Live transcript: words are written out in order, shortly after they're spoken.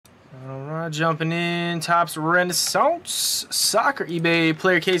Jumping in, Topps Renaissance Soccer eBay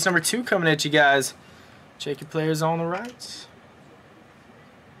player case number 2 coming at you guys. Check your players on the right.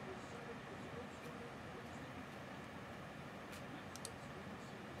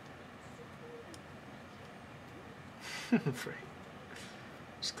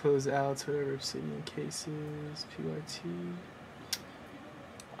 Just close out whatever obsidian cases, PYT.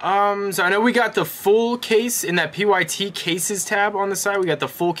 So I know we got the full case in that PYT cases tab on the side. We got the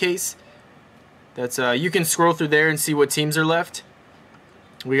full case. That's you can scroll through there and see what teams are left.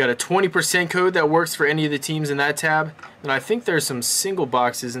 We got a 20% code that works for any of the teams in that tab. And I think there's some single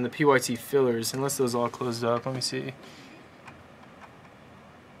boxes in the PYT fillers, unless those all closed up. Let me see.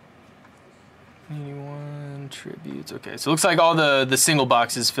 81 tributes. Okay, so it looks like all the single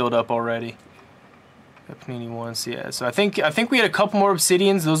boxes filled up already. Panini ones, yeah. So I think we had a couple more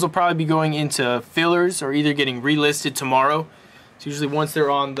obsidians. Those will probably be going into fillers or either getting relisted tomorrow. So usually once they're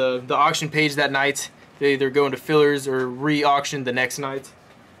on the auction page that night, they either go into fillers or re-auctioned the next night.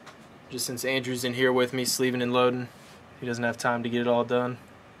 Just since Andrew's in here with me, sleeving and loading, he doesn't have time to get it all done.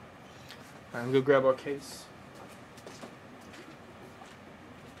 All right, I'm gonna grab our case.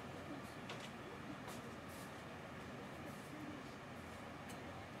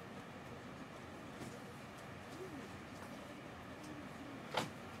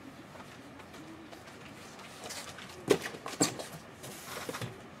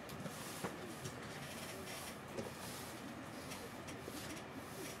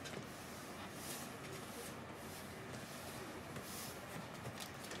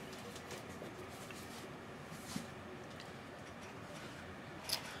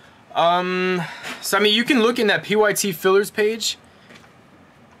 So I mean, you can look in that PYT fillers page.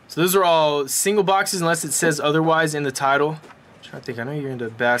 So those are all single boxes unless it says otherwise in the title. I'm trying to think, I know you're into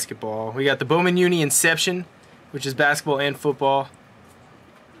basketball. We got the Bowman Uni Inception, which is basketball and football.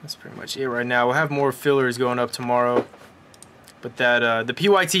 That's pretty much it right now. We'll have more fillers going up tomorrow. But that the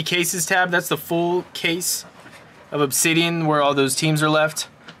PYT cases tab, that's the full case of Obsidian where all those teams are left.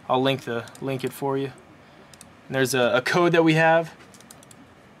 I'll link it for you. And there's a code that we have.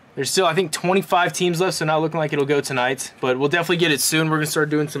 There's still, I think, 25 teams left, so not looking like it'll go tonight. But we'll definitely get it soon. We're going to start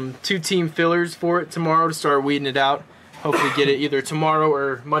doing some 2-team fillers for it tomorrow to start weeding it out. Hopefully get it either tomorrow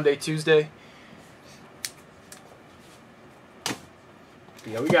or Monday, Tuesday.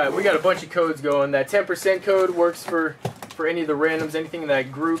 Yeah, we got a bunch of codes going. That 10% code works for any of the randoms, anything in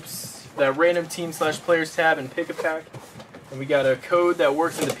that groups, that random team / players tab and pick a pack. And we got a code that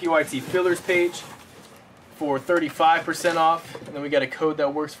works in the PYT fillers page for 35% off, and then we got a code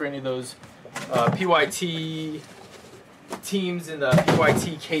that works for any of those PYT teams in the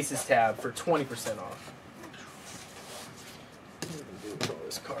PYT cases tab for 20% off. What are we gonna do with all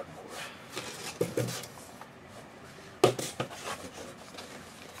this cardboard?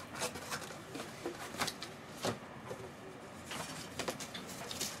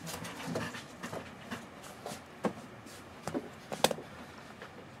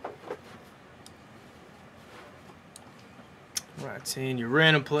 Right, seeing your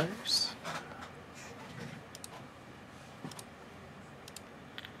random players.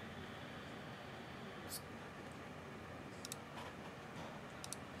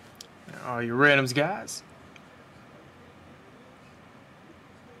 All your randoms, guys.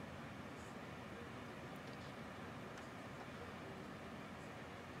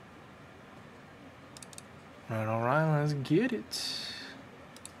 All right, let's get it.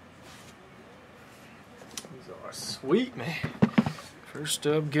 These are sweet, man. First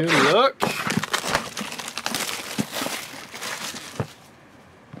up, good luck.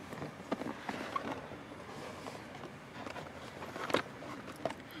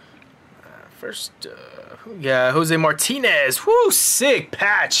 First, we got Jose Martinez. Woo, sick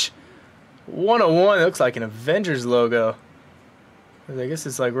patch. 101. It looks like an Avengers logo. I guess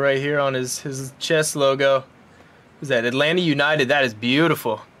it's like right here on his chest logo. Who's that? Atlanta United. That is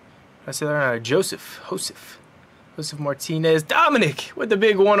beautiful. I say that right. Joseph Martinez. Dominic with the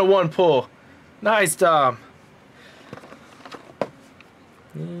big 101 pull. Nice, Dom.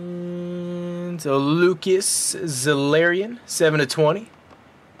 And so Lucas Zalarian, 7/20.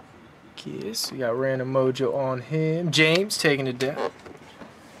 Kiss. We got random mojo on him. James taking it down.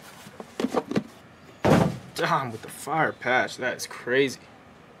 Dom with the fire patch. That is crazy.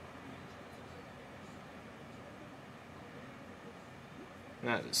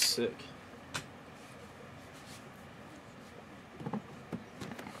 That is sick.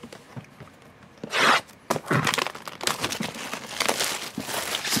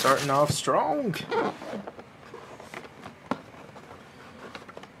 Starting off strong.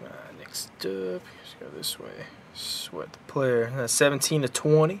 Next up, let's go this way. Sweat the player. That's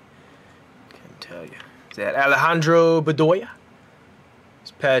 17/20. tell you. Is that Alejandro Bedoya?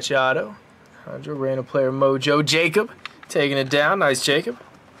 It's patch auto. Alejandro, random player Mojo. Jacob taking it down. Nice, Jacob.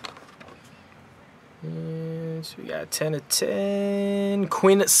 And so we got 10 of 10.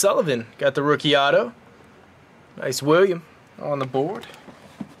 Quinn Sullivan got the rookie auto. Nice, William on the board.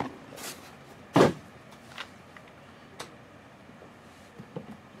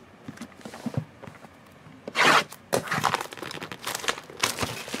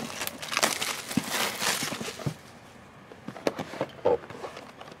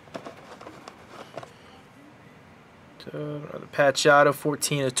 Another patch auto,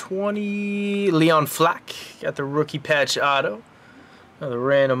 14 of 20. Leon Flack got the rookie patch auto. Another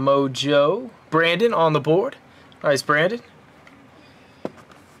random Mojo. Brandon on the board. Nice, Brandon.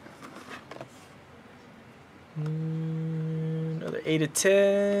 Another 8 of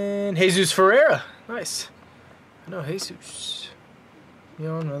 10. Jesus Ferreira. Nice. I know Jesus. You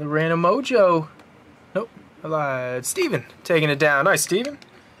know, another random Mojo. Nope. I lied. Steven taking it down. Nice, Steven.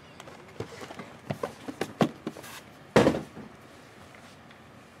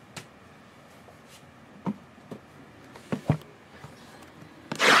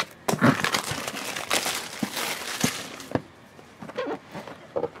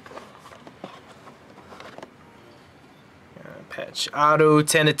 Patch auto,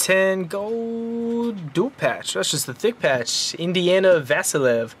 10 of 10. Gold dual patch. That's just the thick patch. Indiana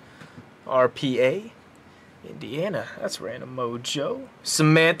Vasilev. RPA. Indiana. That's random Mojo.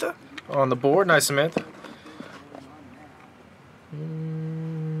 Samantha on the board. Nice, Samantha.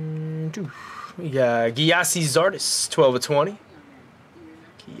 We got Giassi Zardes. 12 of 20.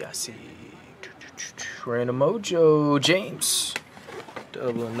 Giassi. Random Mojo. James.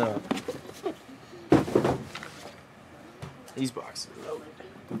 Doubling up. These boxes are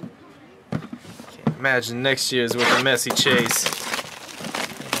loaded. Can't imagine next year's with a messy chase.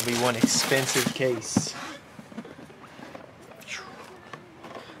 It'll be one expensive case.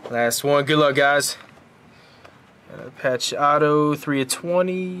 Last one. Good luck, guys. Patch auto, 3 of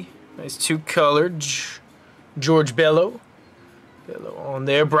 20. Nice two-colored. George Bello. Bello on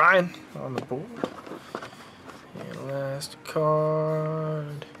there. Brian on the board. And last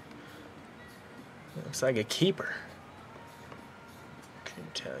card. Looks like a keeper.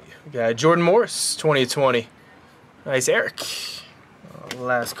 Tell you. We got Jordan Morris, 20 of 20. Nice, Eric.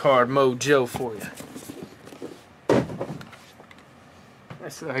 Last card, Mojo for you.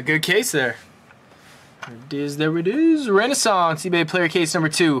 That's a good case there. There it is. Renaissance eBay player case number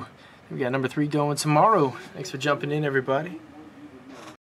 2. We got number 3 going tomorrow. Thanks for jumping in, everybody.